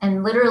event.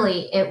 And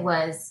literally it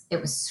was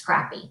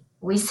scrappy.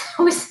 We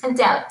sent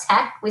out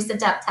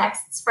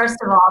texts, first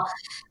of all,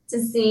 to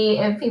see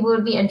if people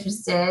would be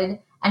interested.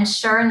 And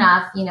sure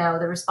enough,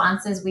 the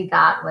responses we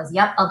got was,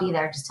 yep, I'll be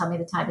there. Just tell me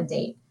the time and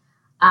date.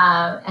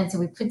 And so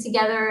we put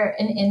together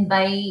an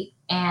invite,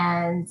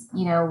 and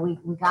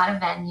we got a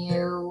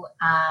venue.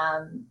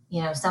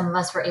 Some of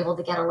us were able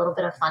to get a little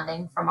bit of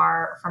funding from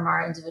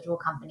our individual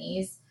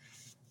companies,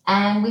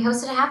 and we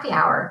hosted a happy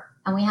hour,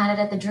 and we had it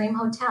at the Dream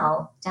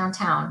Hotel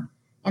downtown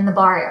in the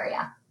bar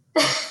area.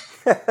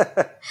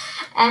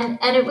 and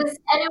it was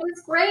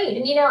great.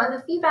 And and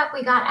the feedback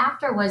we got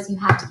after was, you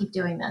have to keep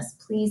doing this.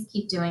 Please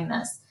keep doing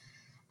this.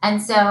 And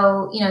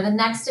so, the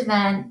next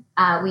event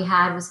we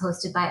had was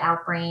hosted by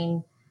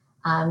Outbrain.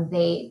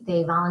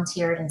 They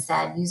volunteered and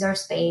said, use our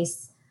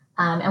space.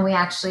 And we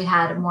actually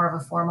had more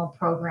of a formal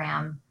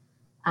program.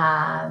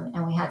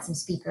 And we had some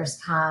speakers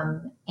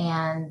come,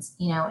 and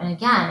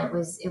again, it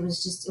was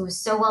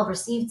so well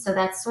received. So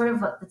that's sort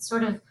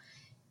of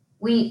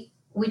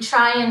we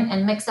try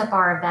and mix up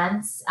our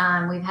events.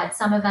 We've had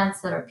some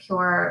events that are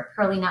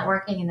purely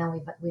networking, and then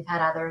we've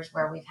had others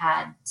where we've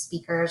had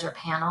speakers or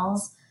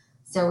panels.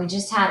 So we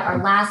just had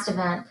our last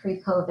event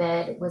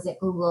pre-COVID was at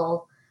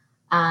Google,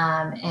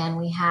 and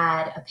we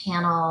had a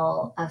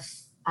panel of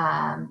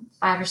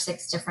 5 or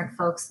 6 different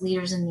folks,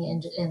 leaders in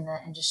the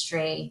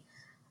industry,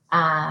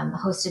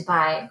 hosted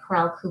by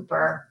Carell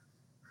Cooper,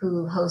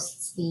 who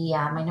hosts the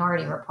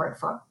Minority Report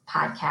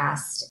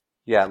podcast.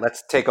 Yeah,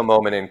 let's take a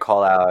moment and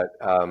call out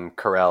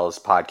Carell's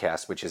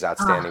podcast, which is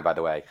outstanding, by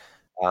the way.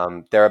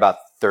 They're about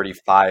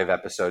 35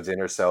 episodes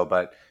in or so,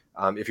 but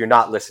if you're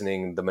not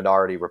listening, the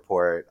Minority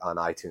Report on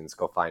iTunes,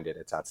 go find it.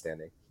 It's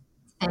outstanding.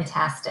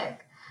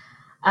 Fantastic.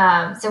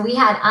 So we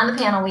had on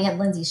the panel, we had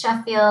Lindsay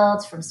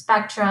Sheffield from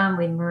Spectrum,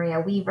 we had Maria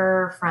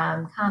Weaver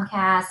from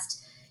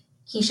Comcast,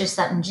 Keisha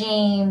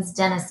Sutton-James,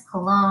 Dennis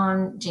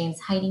Colon, James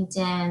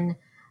Heitington,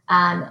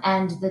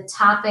 and the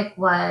topic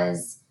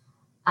was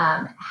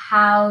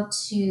how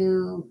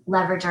to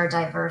leverage our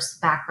diverse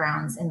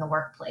backgrounds in the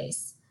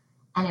workplace.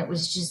 And it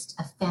was just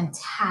a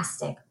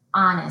fantastic,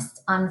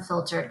 honest,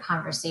 unfiltered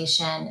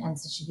conversation, and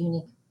such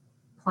unique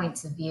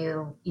points of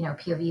view,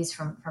 POVs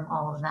from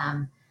all of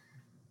them.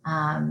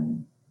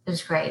 It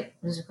was great.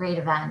 It was a great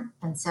event.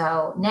 And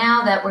so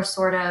now that we're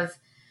sort of,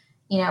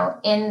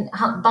 in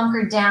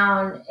bunkered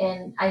down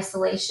in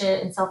isolation,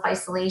 in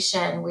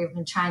self-isolation, we've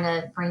been trying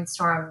to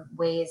brainstorm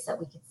ways that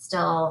we could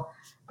still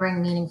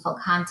bring meaningful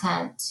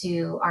content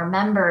to our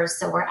members.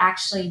 So we're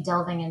actually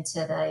delving into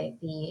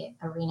the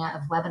arena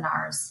of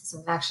webinars. So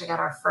we've actually got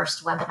our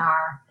first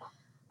webinar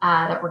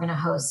that we're going to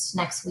host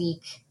next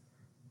week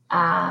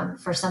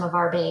for some of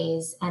our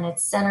bays, and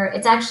it's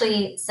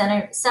actually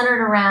centered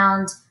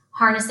around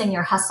harnessing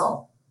your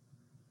hustle.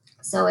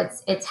 So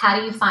it's how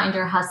do you find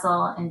your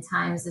hustle in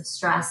times of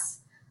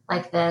stress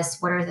like this?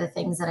 What are the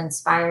things that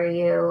inspire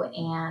you,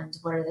 and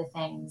what are the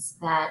things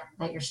that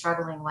you're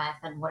struggling with,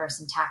 and what are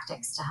some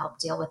tactics to help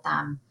deal with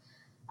them?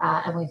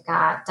 And we've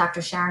got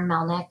Dr. Sharon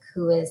Melnick,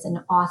 who is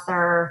an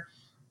author,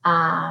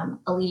 a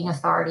leading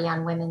authority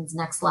on women's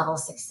next level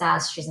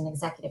success. She's an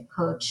executive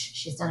coach.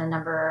 She's done a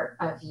number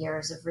of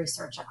years of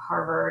research at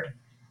Harvard.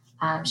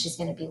 She's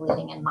going to be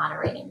leading and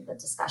moderating the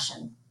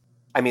discussion.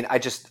 I mean,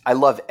 I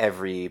love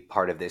every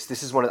part of this.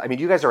 This is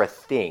you guys are a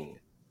thing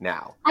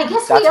now. I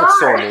guess that's we are. What's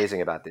so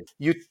amazing about this.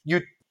 You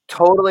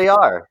totally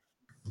are.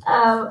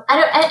 And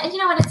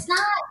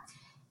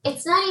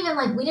it's not even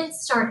like we didn't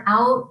start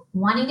out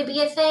wanting to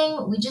be a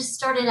thing. We just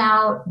started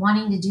out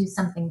wanting to do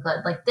something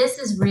good. Like, this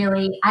is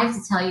really, I have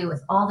to tell you,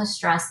 with all the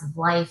stress of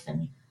life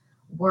and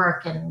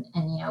work and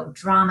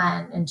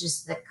drama and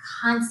just the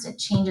constant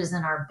changes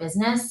in our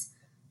business,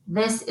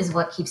 this is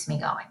what keeps me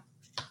going.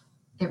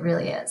 It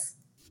really is.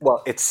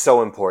 Well, it's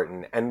so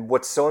important. And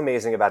what's so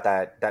amazing about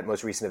that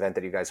most recent event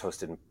that you guys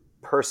hosted in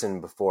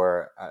person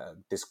before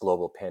this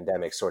global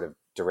pandemic sort of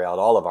derailed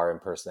all of our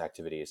in-person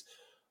activities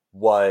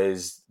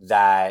was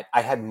that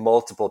I had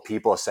multiple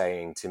people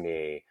saying to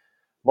me,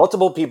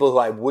 multiple people who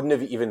I wouldn't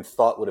have even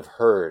thought would have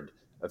heard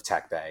of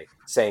Tech Bay,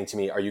 saying to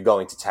me, "Are you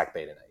going to Tech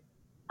Bay tonight?"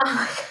 Oh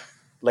my God.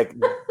 Like,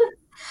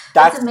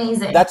 that's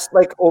amazing. That's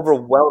like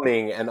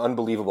overwhelming and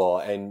unbelievable.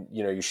 And,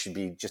 you should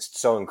be just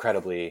so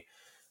incredibly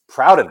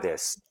proud of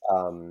this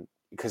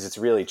because it's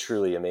really,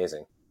 truly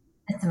amazing.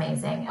 It's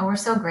amazing. And we're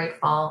so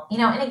grateful,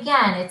 and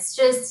again, it's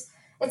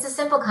a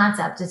simple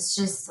concept. It's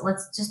just,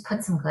 let's just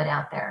put some good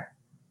out there.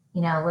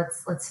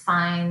 let's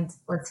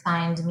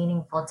find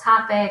meaningful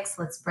topics.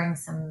 Let's bring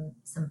some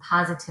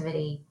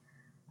positivity,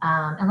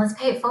 and let's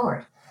pay it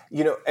forward.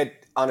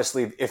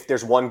 Honestly, if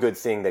there's one good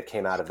thing that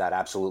came out of that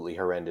absolutely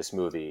horrendous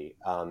movie,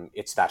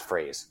 it's that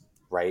phrase,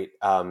 right?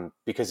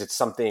 Because it's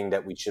something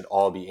that we should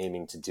all be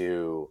aiming to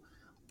do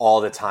all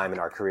the time in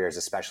our careers,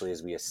 especially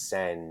as we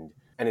ascend.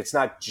 And it's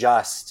not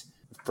just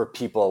for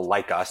people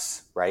like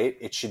us, right?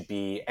 It should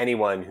be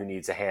anyone who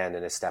needs a hand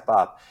and a step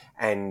up.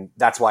 And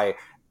that's why,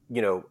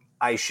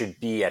 I should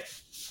be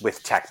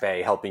with Tech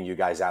Bay helping you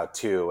guys out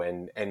too.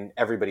 And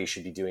everybody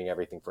should be doing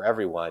everything for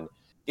everyone.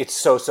 It's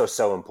so, so,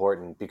 so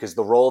important because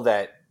the role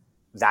that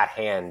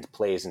hand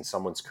plays in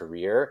someone's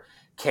career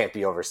can't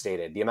be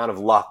overstated. The amount of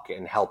luck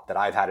and help that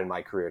I've had in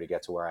my career to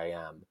get to where I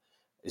am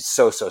is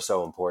so, so,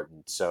 so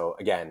important. So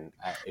again,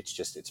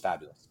 it's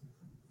fabulous.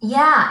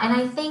 Yeah, and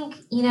I think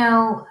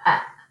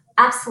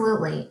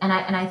absolutely, and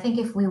I think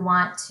if we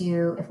want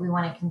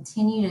to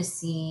continue to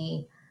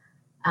see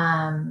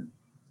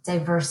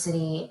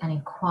diversity and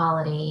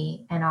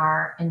equality in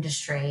our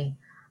industry,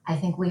 I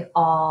think we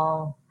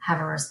all have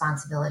a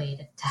responsibility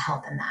to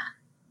help in that.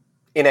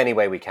 In any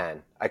way we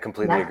can. I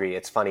completely Yep. agree.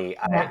 It's funny.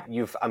 Yep.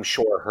 You've, I'm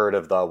sure, heard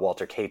of the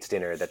Walter Cates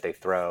dinner that they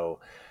throw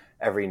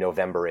every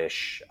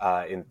November-ish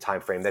in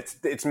time frame.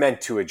 It's meant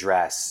to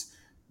address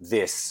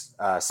this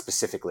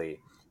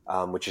specifically,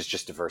 which is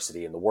just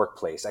diversity in the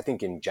workplace. I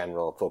think in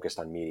general, focused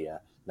on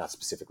media, not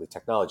specifically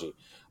technology.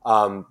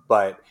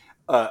 But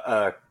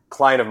a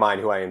client of mine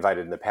who I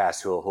invited in the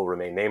past, who'll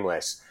remain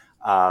nameless,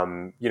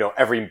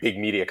 every big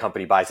media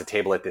company buys a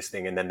table at this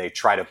thing, and then they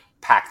try to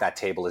pack that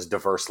table as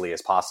diversely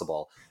as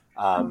possible.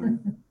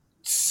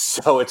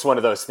 So it's one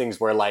of those things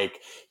where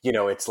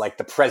it's like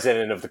the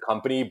president of the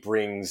company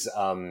brings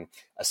a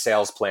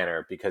sales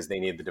planner because they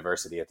need the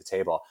diversity at the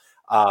table.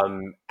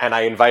 And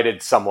I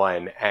invited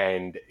someone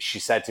and she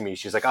said to me,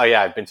 she's like, oh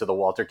yeah, I've been to the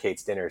Walter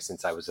Cates dinner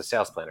since I was a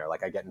sales planner.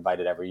 Like I get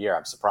invited every year.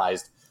 I'm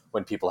surprised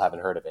when people haven't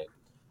heard of it.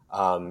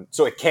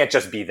 So it can't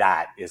just be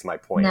that is my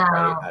point, No,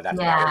 right? That's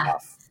not yeah,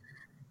 enough.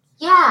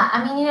 yeah.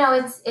 I mean,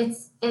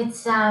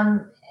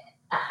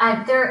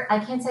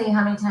 I can't tell you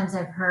how many times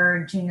I've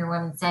heard junior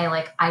women say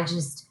like, I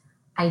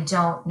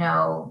don't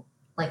know,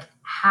 like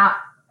how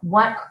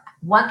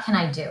what can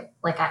I do?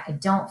 Like I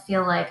don't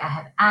feel like I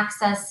have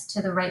access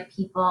to the right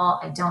people.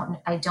 I don't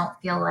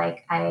feel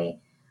like I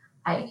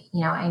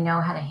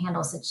know how to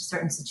handle such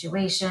certain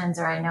situations,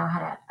 or I know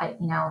how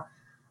to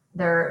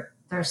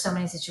there's so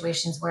many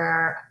situations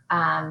where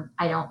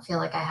I don't feel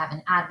like I have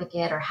an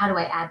advocate, or how do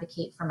I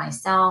advocate for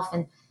myself?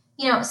 And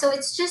so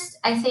it's just,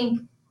 I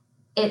think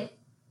it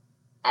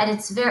at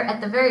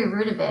the very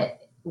root of it,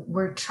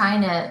 we're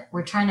trying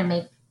to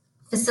make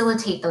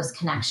facilitate those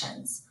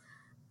connections,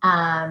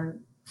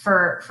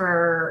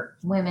 for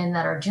women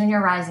that are junior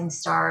rising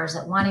stars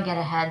that want to get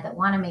ahead, that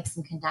want to make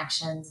some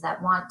connections,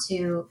 that want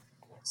to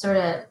sort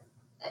of,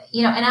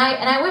 and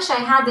I wish I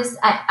had this.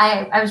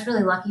 I was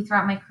really lucky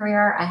throughout my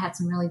career. I had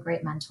some really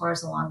great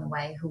mentors along the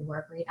way who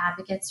were great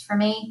advocates for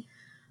me.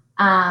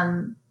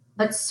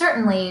 But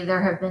certainly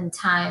there have been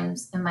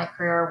times in my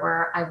career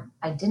where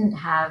I didn't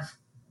have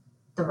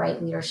the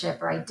right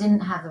leadership, or I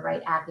didn't have the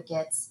right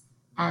advocates,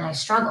 and I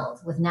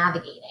struggled with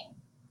navigating.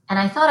 And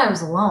I thought I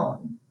was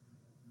alone.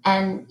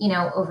 And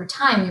over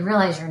time you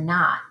realize you're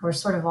not. We're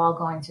sort of all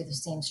going through the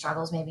same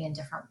struggles, maybe in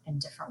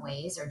different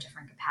ways or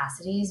different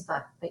capacities,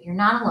 but you're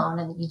not alone,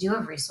 and you do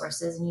have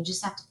resources, and you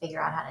just have to figure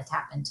out how to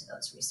tap into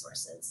those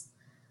resources.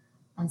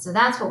 And so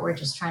that's what we're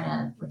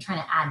trying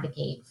to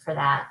advocate for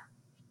that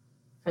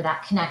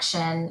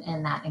connection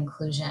and that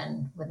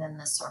inclusion within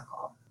the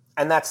circle.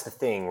 And that's the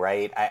thing,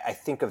 right? I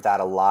think of that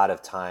a lot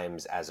of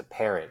times as a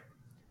parent,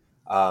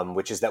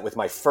 which is that with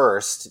my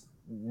first,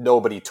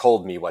 nobody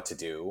told me what to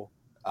do.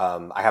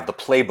 I have the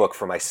playbook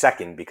for my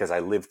second because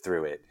I lived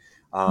through it.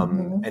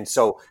 Mm-hmm. And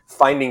so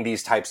finding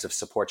these types of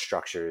support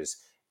structures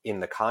in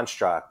the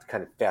construct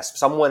kind of best,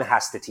 someone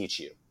has to teach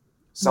you,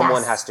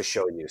 someone has Yes, to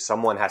show you,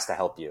 someone has to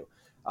help you.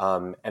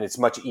 And it's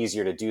much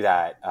easier to do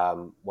that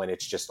when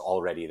it's just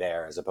already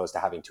there as opposed to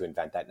having to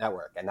invent that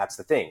network. And that's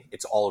the thing.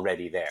 It's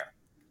already there.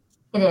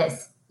 it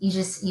is. You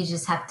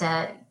just have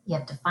to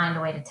find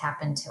a way to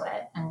tap into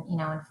it.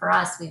 And for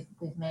us,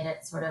 we've made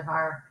it sort of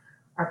our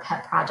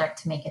pet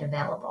project to make it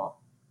available.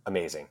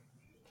 Amazing.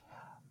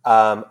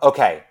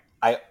 Okay.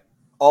 I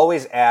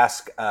always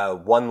ask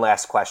one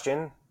last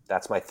question.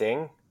 That's my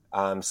thing.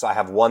 So I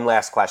have one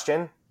last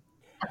question,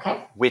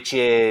 Okay. which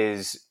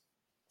is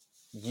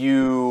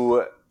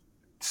you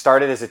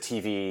started as a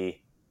TV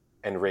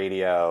and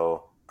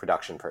radio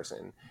production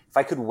person. If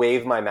I could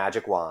wave my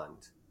magic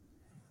wand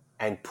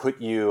and put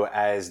you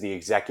as the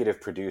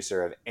executive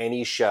producer of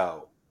any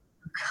show,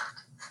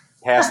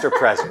 past or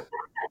present,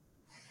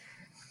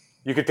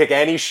 you could pick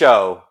any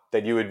show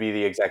that you would be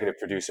the executive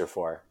producer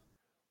for.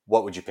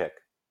 What would you pick?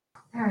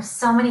 There are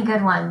so many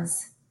good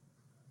ones.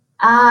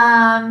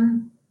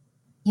 Um,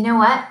 you know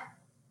what?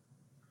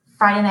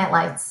 Friday Night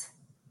Lights.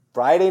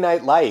 Friday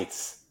Night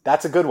Lights.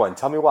 That's a good one.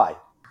 Tell me why.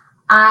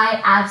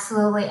 I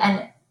absolutely,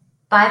 and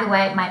By the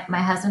way,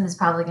 my husband is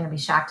probably going to be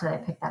shocked that I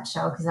picked that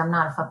show because I'm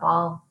not a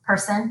football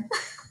person.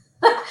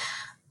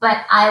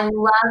 But I've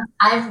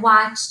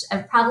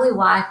probably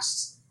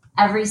watched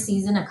every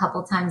season a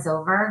couple times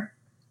over.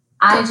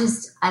 I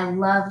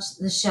loved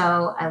the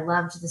show. I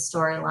loved the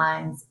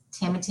storylines.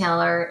 Tammy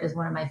Taylor is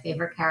one of my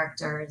favorite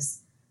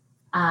characters.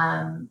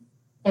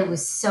 It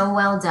was so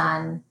well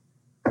done.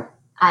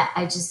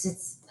 I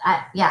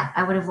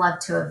would have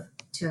loved to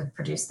have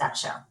produced that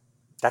show.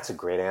 That's a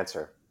great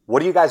answer.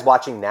 What are you guys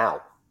watching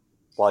now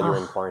while you're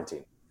in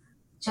quarantine?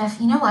 Jeff,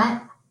 you know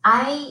what?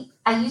 I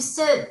used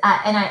to,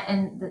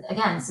 and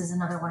again, this is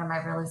another one of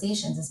my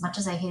realizations. As much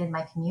as I hated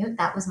my commute,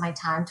 that was my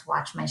time to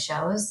watch my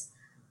shows.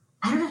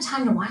 I don't have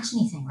time to watch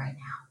anything right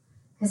now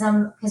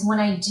because when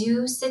I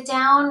do sit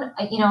down,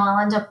 I'll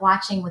end up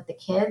watching with the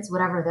kids,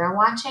 whatever they're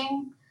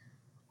watching.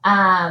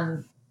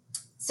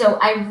 So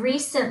I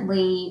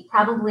recently,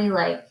 probably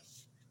like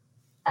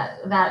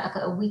about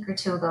a week or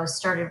two ago,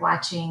 started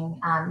watching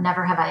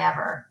Never Have I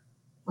Ever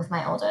with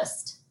my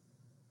oldest.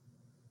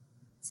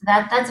 So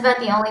that's about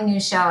the only new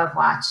show I've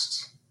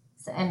watched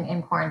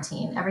in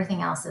quarantine.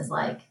 Everything else is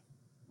like,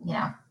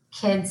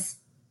 kids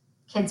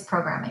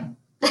programming.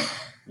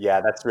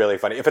 Yeah, that's really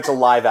funny. If it's a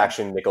live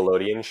action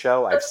Nickelodeon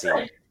show, I've seen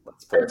it.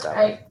 Let's put it that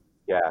way.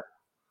 Yeah.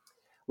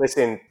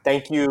 Listen,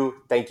 thank you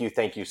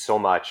so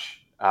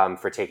much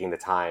for taking the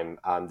time.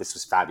 This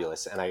was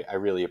fabulous, and I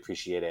really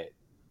appreciate it.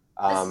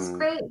 This is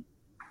great.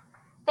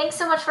 Thanks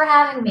so much for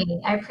having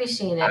me. I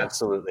appreciate it.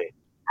 Absolutely.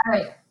 All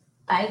right.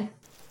 Bye.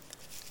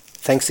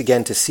 Thanks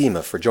again to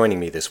Seema for joining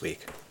me this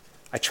week.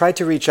 I tried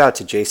to reach out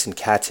to Jason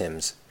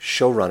Katims,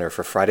 showrunner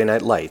for Friday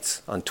Night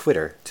Lights, on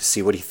Twitter to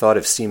see what he thought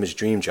of Seema's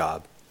dream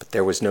job, but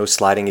there was no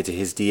sliding into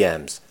his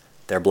DMs.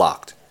 They're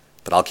blocked,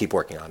 but I'll keep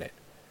working on it.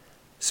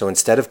 So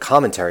instead of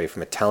commentary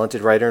from a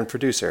talented writer and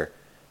producer,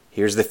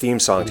 here's the theme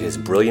song to his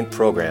brilliant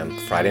program,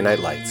 Friday Night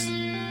Lights.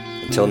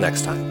 Until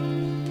next time.